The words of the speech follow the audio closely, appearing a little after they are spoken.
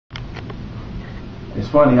it's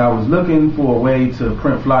funny, I was looking for a way to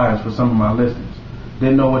print flyers for some of my listings.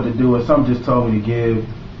 Didn't know what to do, and something just told me to give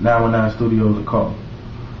 919 Studios a call.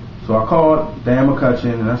 So I called Dan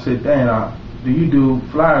McCutcheon and I said, Dan, do you do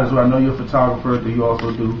flyers? Well, I know you're a photographer. Do you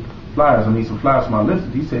also do flyers? I need some flyers for my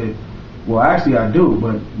listings. He said, well, actually I do,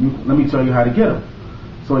 but let me tell you how to get them.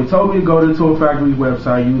 So he told me to go to the Tour Factory's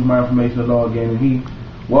website, use my information to log in, and he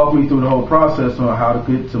walked me through the whole process on how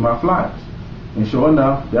to get to my flyers. And sure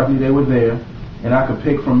enough, definitely they were there, and I could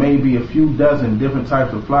pick from maybe a few dozen different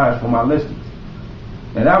types of flyers for my listings.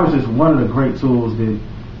 And that was just one of the great tools that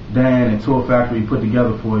Dan and Tour Factory put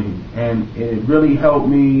together for you. And it really helped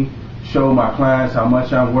me show my clients how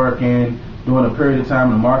much I'm working during a period of time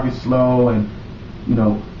when the market's slow, and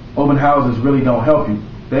open houses really don't help you.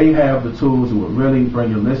 They have the tools that will really bring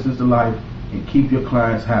your listings to life and keep your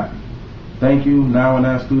clients happy. Thank you,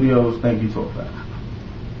 919 Studios. Thank you, Tour Factory.